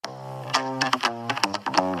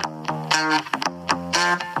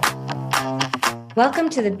Welcome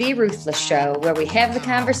to the Be Ruthless Show, where we have the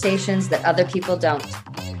conversations that other people don't,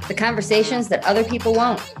 the conversations that other people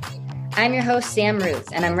won't. I'm your host, Sam Ruth,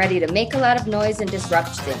 and I'm ready to make a lot of noise and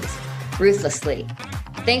disrupt things, ruthlessly.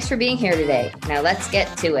 Thanks for being here today. Now let's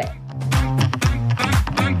get to it.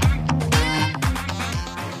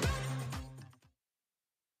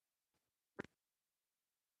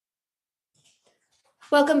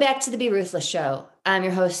 Welcome back to the Be Ruthless Show. I'm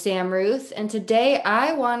your host, Sam Ruth, and today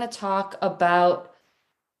I want to talk about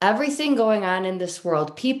everything going on in this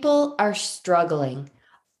world. People are struggling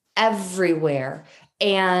everywhere,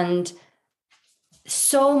 and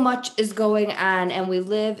so much is going on, and we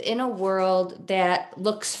live in a world that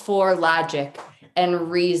looks for logic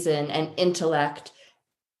and reason and intellect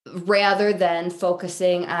rather than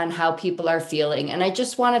focusing on how people are feeling. And I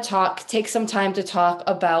just want to take some time to talk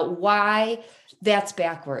about why that's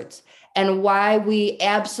backwards and why we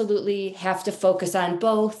absolutely have to focus on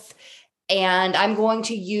both. And I'm going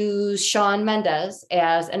to use Shawn Mendes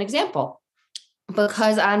as an example,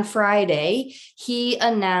 because on Friday, he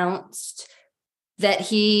announced that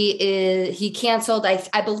he canceled,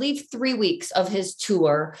 I believe, 3 weeks of his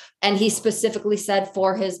tour. And he specifically said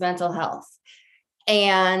for his mental health.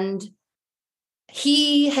 And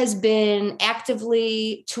he has been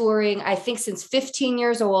actively touring, I think, since 15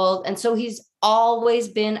 years old. And so he's always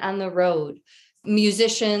been on the road.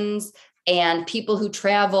 Musicians and people who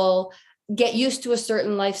travel get used to a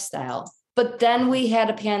certain lifestyle. But then we had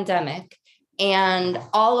a pandemic and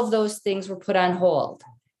all of those things were put on hold.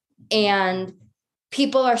 And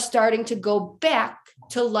people are starting to go back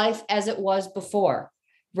to life as it was before,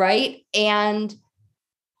 right? And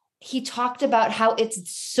he talked about how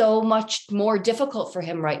it's so much more difficult for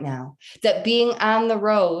him right now, that being on the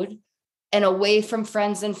road and away from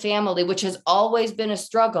friends and family, which has always been a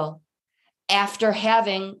struggle, after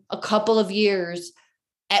having a couple of years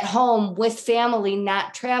at home with family,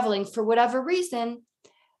 not traveling for whatever reason,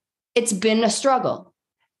 it's been a struggle.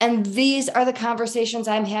 And these are the conversations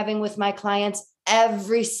I'm having with my clients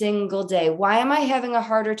every single day. Why am I having a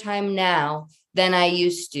harder time now than I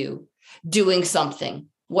used to doing something?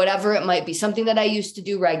 Whatever it might be, something that I used to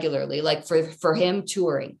do regularly, like for him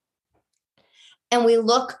touring. And we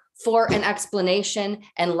look for an explanation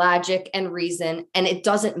and logic and reason, and it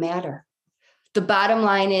doesn't matter. The bottom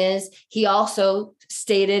line is, he also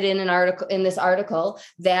stated in this article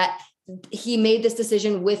that he made this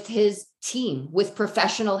decision with his team, with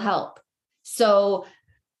professional help. So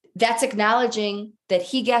that's acknowledging that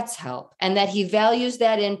he gets help and that he values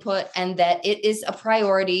that input and that it is a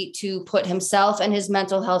priority to put himself and his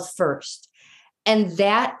mental health first. And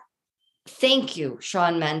that, thank you,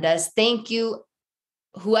 Shawn Mendes. Thank you,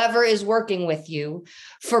 whoever is working with you,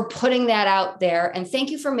 for putting that out there. And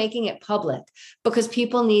thank you for making it public, because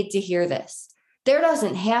people need to hear this. There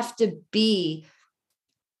doesn't have to be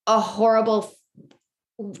a horrible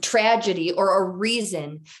tragedy or a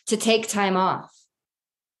reason to take time off.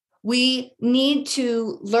 We need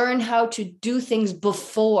to learn how to do things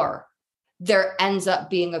before there ends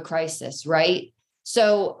up being a crisis, right?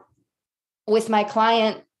 So with my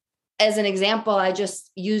client, as an example, I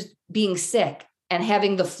just used being sick and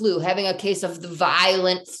having the flu, having a case of the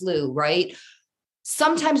violent flu, right?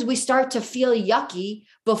 Sometimes we start to feel yucky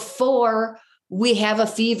before we have a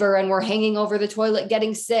fever and we're hanging over the toilet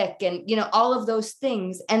getting sick and, all of those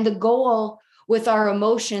things. And the goal with our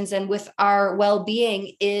emotions and with our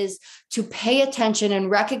well-being is to pay attention and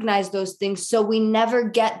recognize those things so we never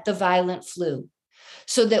get the violent flu,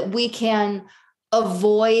 so that we can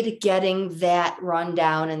avoid getting that run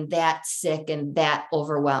down and that sick and that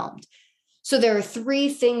overwhelmed. So there are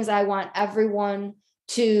 3 things I want everyone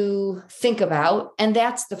to think about. And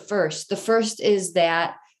that's the first. The first is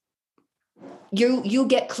that you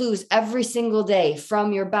get clues every single day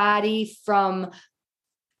from your body, from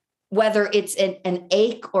whether it's an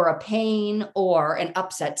ache or a pain or an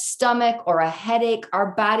upset stomach or a headache.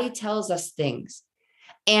 Our body tells us things.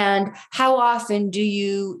 And how often do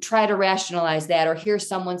you try to rationalize that or hear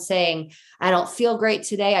someone saying, I don't feel great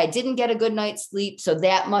today. I didn't get a good night's sleep, so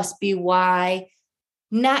that must be why.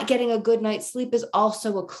 Not getting a good night's sleep is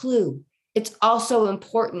also a clue. It's also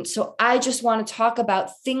important. So I just want to talk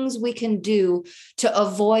about things we can do to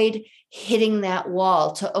avoid hitting that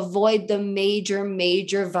wall, to avoid the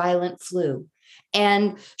major violent flu.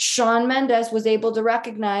 And Shawn Mendes was able to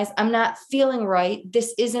recognize, I'm not feeling right.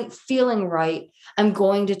 This isn't feeling right. I'm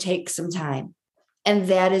going to take some time. And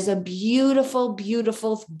that is a beautiful,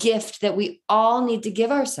 beautiful gift that we all need to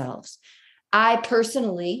give ourselves. I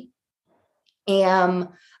personally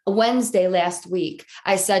Wednesday last week,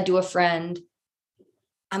 I said to a friend,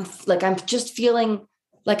 I'm just feeling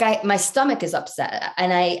like my stomach is upset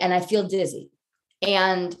and I feel dizzy.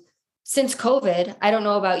 And since COVID, I don't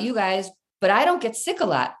know about you guys, but I don't get sick a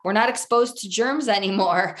lot. We're not exposed to germs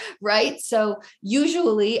anymore, right? So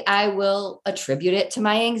usually I will attribute it to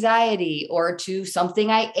my anxiety or to something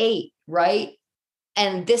I ate, right?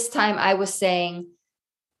 And this time I was saying,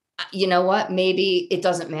 you know what? Maybe it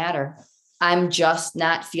doesn't matter. I'm just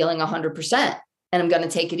not feeling 100% and I'm going to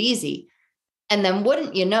take it easy. And then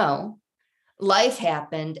wouldn't you know, life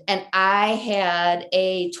happened and I had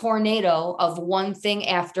a tornado of one thing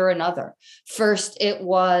after another. First, it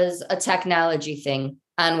was a technology thing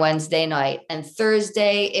on Wednesday night, and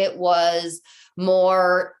Thursday it was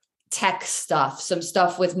more tech stuff, some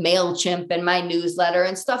stuff with MailChimp and my newsletter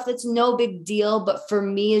and stuff that's no big deal, but for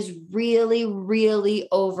me is really, really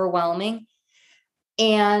overwhelming.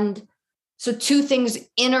 And so two things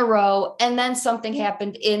in a row, and then something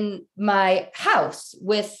happened in my house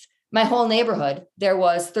with my whole neighborhood. There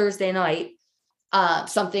was Thursday night,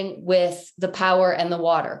 something with the power and the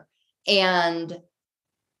water. And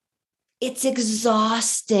it's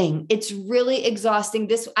exhausting. It's really exhausting.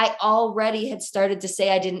 I already had started to say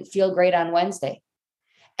I didn't feel great on Wednesday.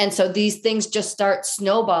 And so these things just start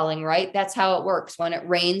snowballing, right? That's how it works. When it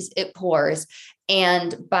rains, it pours.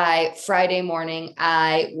 And by Friday morning,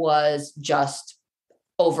 I was just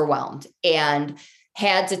overwhelmed and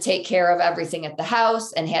had to take care of everything at the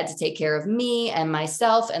house and had to take care of me and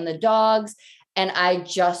myself and the dogs. And I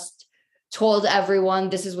just told everyone,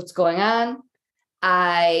 this is what's going on.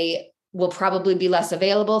 I will probably be less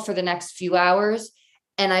available for the next few hours.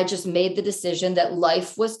 And I just made the decision that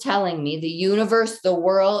life was telling me, the universe, the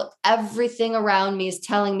world, everything around me is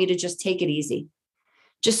telling me to just take it easy,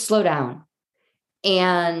 just slow down.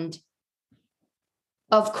 And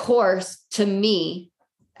of course, to me,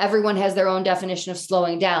 everyone has their own definition of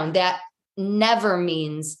slowing down. That never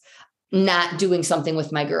means not doing something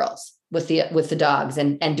with my girls, with the dogs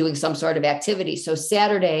and doing some sort of activity. So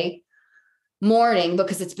Saturday morning,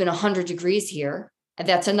 because it's been 100 degrees here, and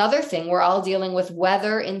that's another thing. We're all dealing with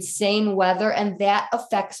weather, insane weather, and that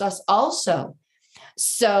affects us also.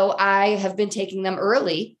 So I have been taking them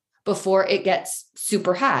early before it gets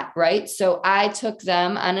super hot, right? So I took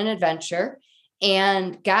them on an adventure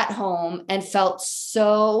and got home and felt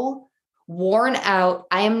so worn out.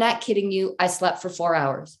 I am not kidding you. I slept for 4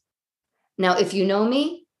 hours. Now, if you know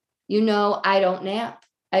me, you know I don't nap.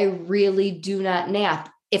 I really do not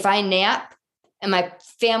nap. If I nap, and my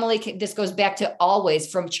family, this goes back to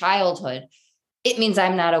always from childhood, it means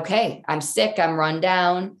I'm not okay. I'm sick. I'm run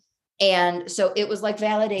down. And so it was like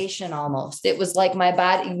validation almost. It was like my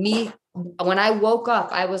body, when I woke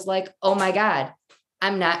up, I was like, oh my God,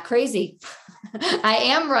 I'm not crazy. I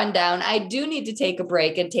am run down. I do need to take a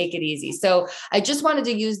break and take it easy. So I just wanted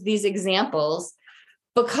to use these examples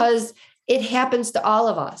because it happens to all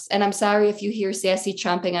of us. And I'm sorry if you hear Sassy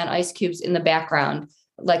chomping on ice cubes in the background.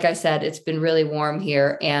 Like I said, it's been really warm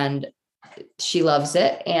here and she loves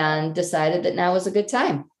it and decided that now was a good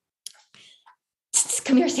time.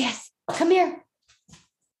 Come here, Sass. Come here.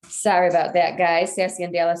 Sorry about that, guys. Sassy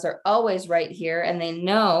and Dallas are always right here and they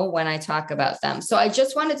know when I talk about them. So I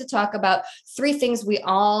just wanted to talk about 3 things we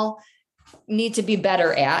all need to be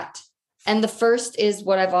better at. And the first is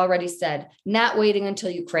what I've already said, not waiting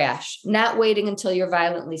until you crash, not waiting until you're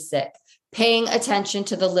violently sick, paying attention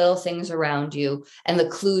to the little things around you and the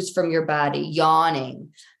clues from your body,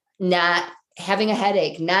 yawning, not having a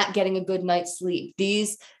headache, not getting a good night's sleep.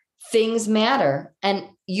 These things matter. And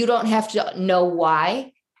you don't have to know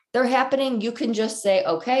why they're happening. You can just say,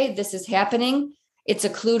 okay, this is happening. It's a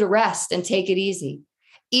clue to rest and take it easy,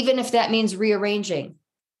 even if that means rearranging.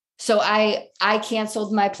 So I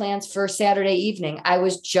canceled my plans for Saturday evening. I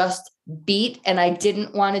was just beat and I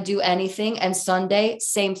didn't want to do anything. And Sunday,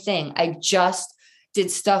 same thing. I just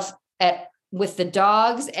did stuff with the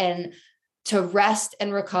dogs and to rest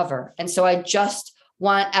and recover. And so I just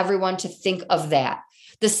want everyone to think of that.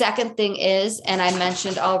 The second thing is, and I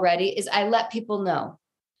mentioned already, is I let people know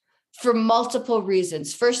for multiple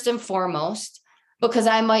reasons. First and foremost, because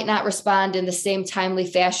I might not respond in the same timely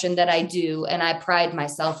fashion that I do, and I pride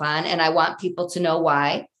myself on, and I want people to know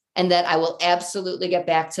why, and that I will absolutely get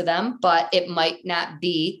back to them, but it might not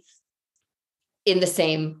be in the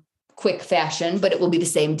same quick fashion, but it will be the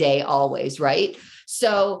same day always, right?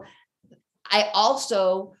 So I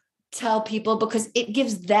also tell people because it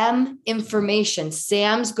gives them information.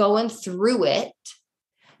 Sam's going through it.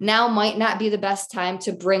 Now might not be the best time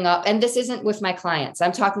to bring up, and this isn't with my clients,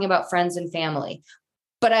 I'm talking about friends and family,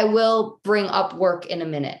 but I will bring up work in a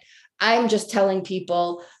minute. I'm just telling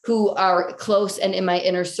people who are close and in my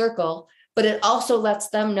inner circle, but it also lets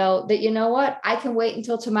them know that, you know what, I can wait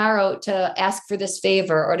until tomorrow to ask for this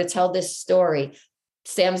favor or to tell this story.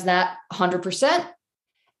 Sam's not 100%.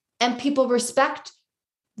 And people respect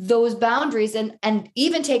those boundaries and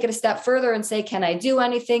even take it a step further and say, can I do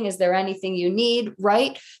anything? Is there anything you need?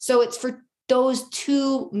 Right. So it's for those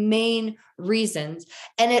two main reasons.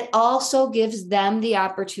 And it also gives them the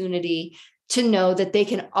opportunity to know that they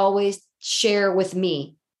can always share with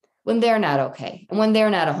me when they're not okay and when they're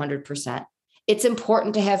not 100%. It's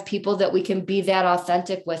important to have people that we can be that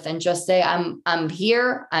authentic with and just say, I'm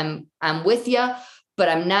here, I'm with you, but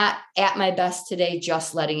I'm not at my best today,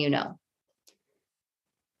 just letting you know.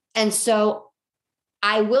 And so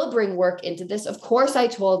I will bring work into this. Of course, I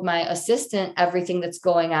told my assistant everything that's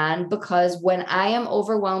going on, because when I am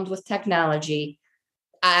overwhelmed with technology,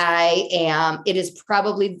 it is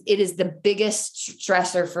the biggest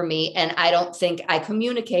stressor for me. And I don't think I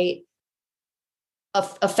communicate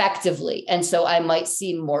effectively. And so I might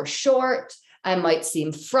seem more short. I might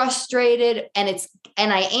seem frustrated. And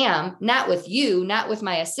I am not with you, not with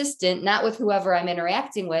my assistant, not with whoever I'm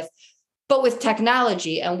interacting with, but with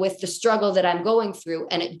technology and with the struggle that I'm going through.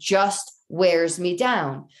 And it just wears me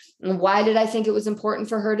down. And why did I think it was important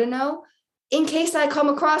for her to know? In case I come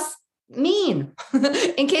across mean,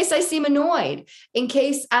 in case I seem annoyed, in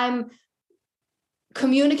case I'm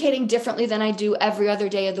communicating differently than I do every other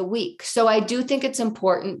day of the week. So I do think it's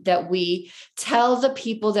important that we tell the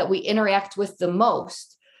people that we interact with the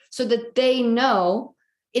most so that they know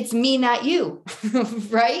it's me, not you,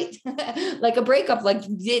 right? Like a breakup, like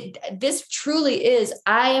this truly is,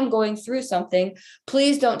 I am going through something.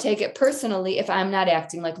 Please don't take it personally if I'm not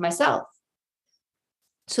acting like myself.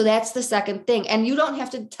 So that's the second thing. And you don't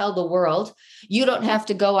have to tell the world. You don't have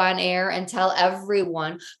to go on air and tell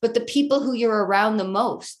everyone, but the people who you're around the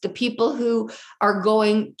most, the people who are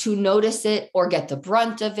going to notice it or get the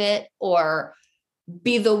brunt of it or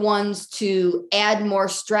be the ones to add more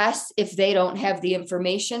stress if they don't have the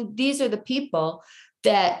information. These are the people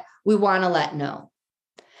that we want to let know.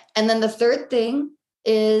 And then the third thing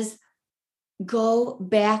is go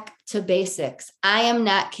back to basics. I am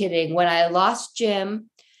not kidding. When I lost Jim,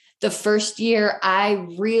 the first year, I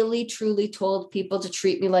really, truly told people to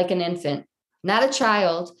treat me like an infant, not a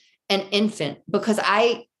child, an infant, because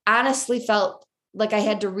I honestly felt like I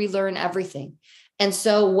had to relearn everything. And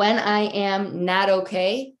so when I am not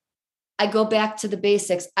okay, I go back to the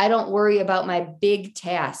basics. I don't worry about my big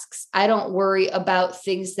tasks. I don't worry about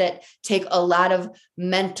things that take a lot of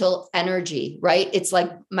mental energy, right? It's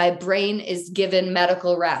like my brain is given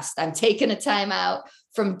medical rest. I'm taking a time out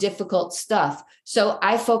from difficult stuff. So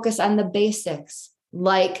I focus on the basics,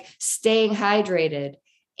 like staying hydrated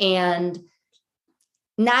and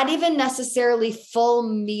not even necessarily full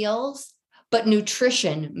meals, but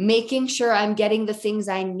nutrition, making sure I'm getting the things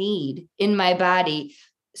I need in my body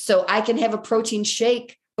so I can have a protein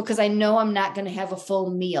shake because I know I'm not going to have a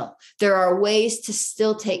full meal. There are ways to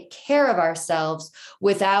still take care of ourselves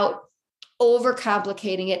without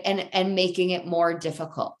overcomplicating it and making it more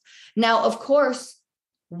difficult. Now, of course,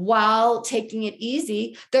 while taking it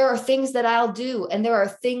easy, there are things that I'll do, and there are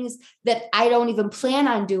things that I don't even plan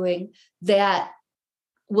on doing that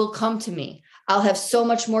will come to me. I'll have so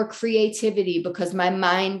much more creativity because my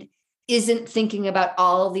mind isn't thinking about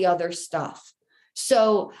all the other stuff.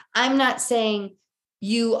 So I'm not saying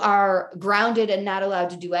you are grounded and not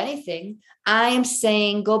allowed to do anything. I am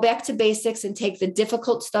saying go back to basics and take the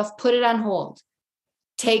difficult stuff, put it on hold.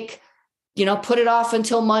 Put it off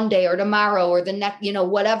until Monday or tomorrow or the next,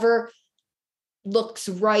 whatever looks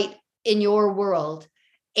right in your world,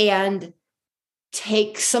 and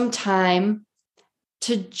take some time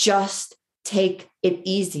to just take it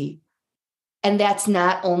easy. And that's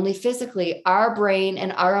not only physically. Our brain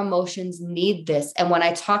and our emotions need this. And when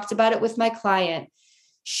I talked about it with my client,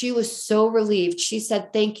 she was so relieved. She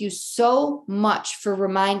said, thank you so much for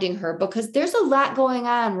reminding her, because there's a lot going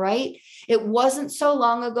on, right? It wasn't so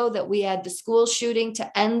long ago that we had the school shooting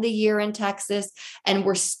to end the year in Texas, and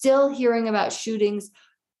we're still hearing about shootings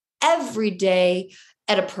every day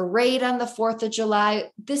at a parade on the 4th of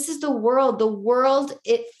July. This is the world. The world,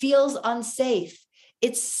 it feels unsafe.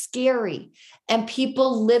 It's scary. And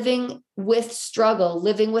people living with struggle,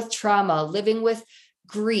 living with trauma, living with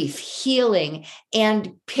grief, healing,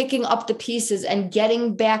 and picking up the pieces and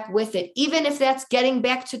getting back with it. Even if that's getting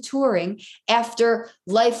back to touring after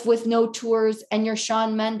life with no tours and your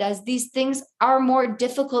Shawn Mendes, these things are more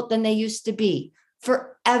difficult than they used to be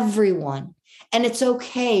for everyone. And it's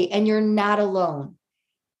okay. And you're not alone.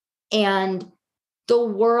 And the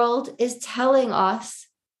world is telling us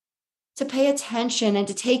to pay attention and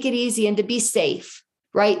to take it easy and to be safe,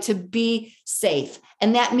 right? To be safe.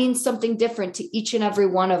 And that means something different to each and every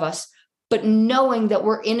one of us. But knowing that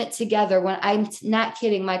we're in it together, when I'm not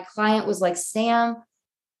kidding, my client was like, Sam,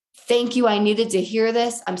 Thank you. I needed to hear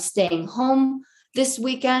this. I'm staying home this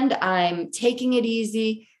weekend. I'm taking it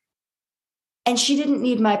easy. And she didn't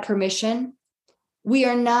need my permission. We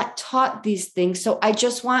are not taught these things. So I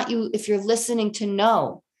just want you, if you're listening, to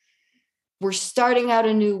know we're starting out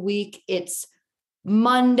a new week. It's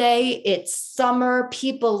Monday, it's summer.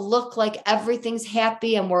 People look like everything's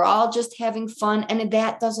happy and we're all just having fun. And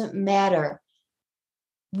that doesn't matter.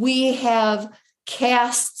 We have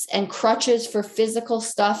casts and crutches for physical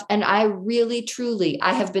stuff. And I really, truly,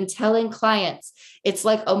 I have been telling clients, it's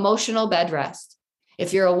like emotional bed rest.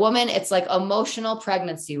 If you're a woman, it's like emotional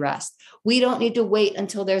pregnancy rest. We don't need to wait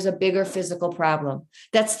until there's a bigger physical problem.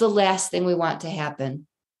 That's the last thing we want to happen.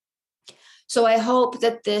 So I hope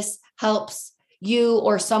that this helps you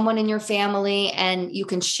or someone in your family, and you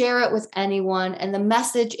can share it with anyone. And the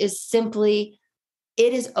message is simply,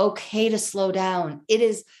 it is okay to slow down. It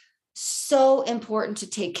is so important to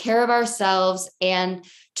take care of ourselves and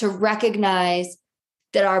to recognize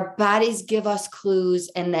that our bodies give us clues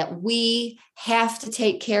and that we have to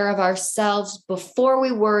take care of ourselves before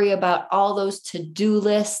we worry about all those to-do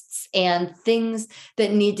lists and things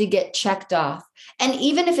that need to get checked off. And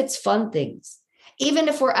even if it's fun things, even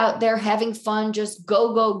if we're out there having fun, just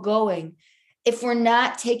going, if we're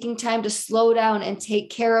not taking time to slow down and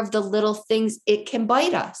take care of the little things, it can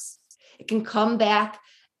bite us. It can come back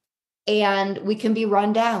and we can be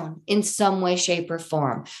run down in some way, shape, or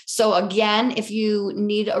form. So again, if you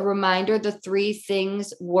need a reminder, the 3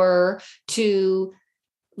 things were to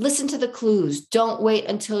listen to the clues. Don't wait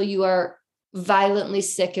until you are violently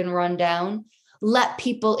sick and run down. Let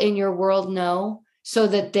people in your world know so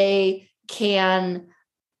that they can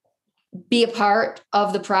be a part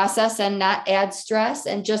of the process and not add stress,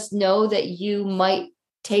 and just know that you might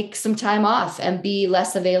take some time off and be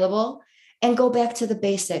less available, and go back to the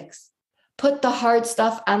basics. Put the hard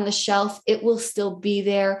stuff on the shelf. It will still be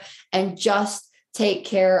there, and just take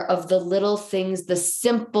care of the little things, the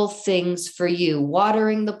simple things for you,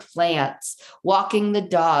 watering the plants, walking the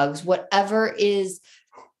dogs, whatever is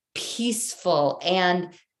peaceful and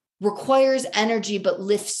requires energy, but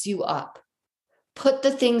lifts you up. Put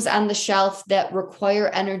the things on the shelf that require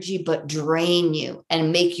energy, but drain you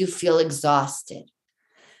and make you feel exhausted.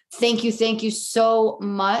 Thank you. Thank you so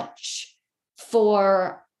much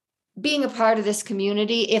for being a part of this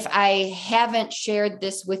community. If I haven't shared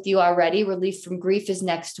this with you already, Relief from Grief is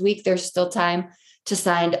next week. There's still time to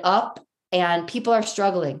sign up, and people are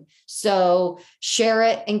struggling. So share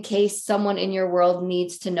it in case someone in your world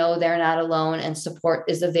needs to know they're not alone and support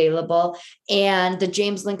is available. And the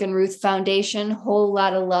James Lincoln Ruth Foundation, Whole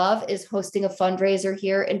Lot of Love, is hosting a fundraiser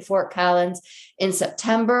here in Fort Collins in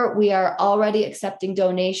September. We are already accepting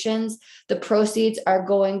donations. The proceeds are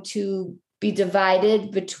going to be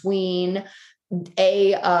divided between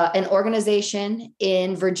an organization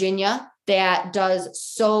in Virginia that does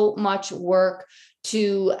so much work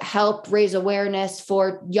to help raise awareness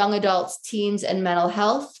for young adults, teens, and mental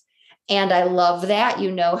health. And I love that.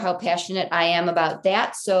 You know how passionate I am about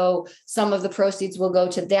that. So some of the proceeds will go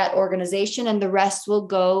to that organization, and the rest will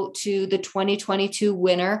go to the 2022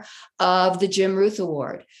 winner of the Jim Ruth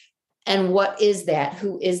Award. And what is that?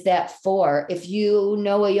 Who is that for? If you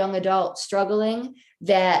know a young adult struggling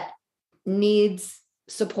that needs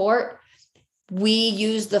support, we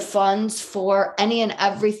use the funds for any and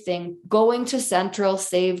everything. Going to Central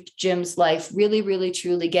saved Jim's life, really, really,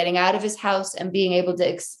 truly, getting out of his house and being able to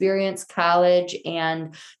experience college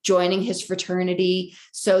and joining his fraternity.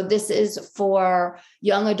 So this is for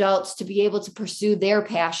young adults to be able to pursue their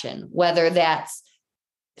passion, whether that's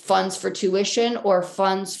funds for tuition or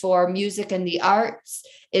funds for music and the arts.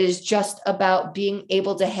 It is just about being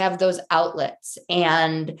able to have those outlets.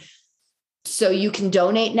 And so you can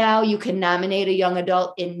donate now. You can nominate a young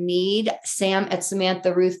adult in need.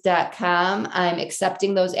 Sam@SamanthaRuth.com. I'm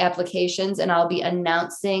accepting those applications, and I'll be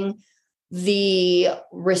announcing the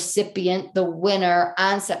recipient, the winner,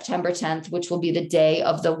 on September 10th, which will be the day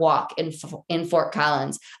of the walk in Fort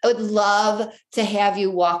Collins. I would love to have you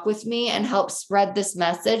walk with me and help spread this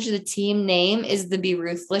message. The team name is the Be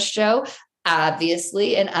Ruthless Show,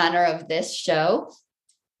 obviously in honor of this show.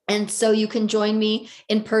 And so you can join me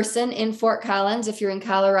in person in Fort Collins if you're in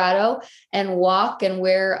Colorado, and walk and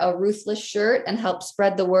wear a Ruthless shirt and help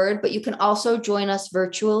spread the word. But you can also join us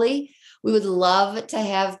virtually. We would love to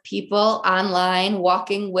have people online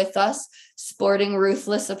walking with us, sporting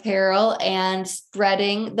Ruthless apparel and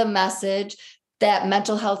spreading the message that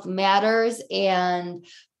mental health matters. And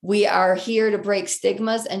we are here to break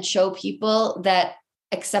stigmas and show people that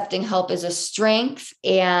accepting help is a strength,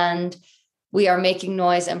 and we are making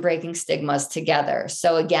noise and breaking stigmas together.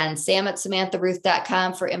 So again,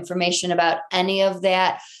 Sam@SamanthaRuth.com for information about any of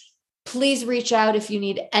that. Please reach out if you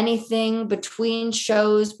need anything between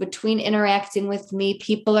shows, between interacting with me.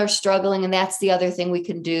 People are struggling. And that's the other thing we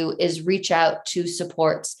can do is reach out to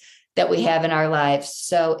supports that we have in our lives.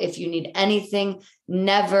 So if you need anything,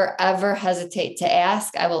 never, ever hesitate to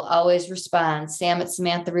ask. I will always respond.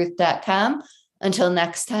 Sam@SamanthaRuth.com. Until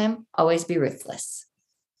next time, always be ruthless.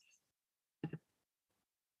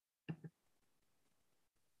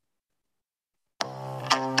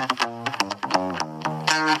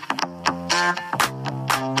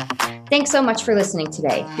 Thanks so much for listening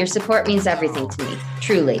today. Your support means everything to me,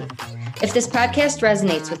 truly. If this podcast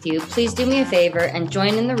resonates with you, please do me a favor and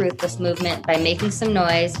join in the Ruthless movement by making some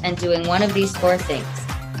noise and doing one of these 4 things.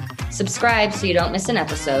 Subscribe so you don't miss an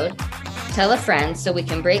episode. Tell a friend so we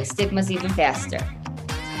can break stigmas even faster.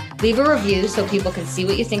 Leave a review so people can see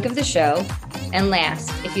what you think of the show. And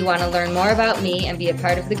last, if you want to learn more about me and be a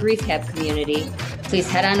part of the Grief Hab community, please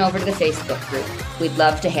head on over to the Facebook group. We'd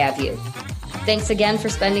love to have you. Thanks again for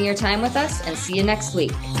spending your time with us, and see you next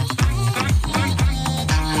week.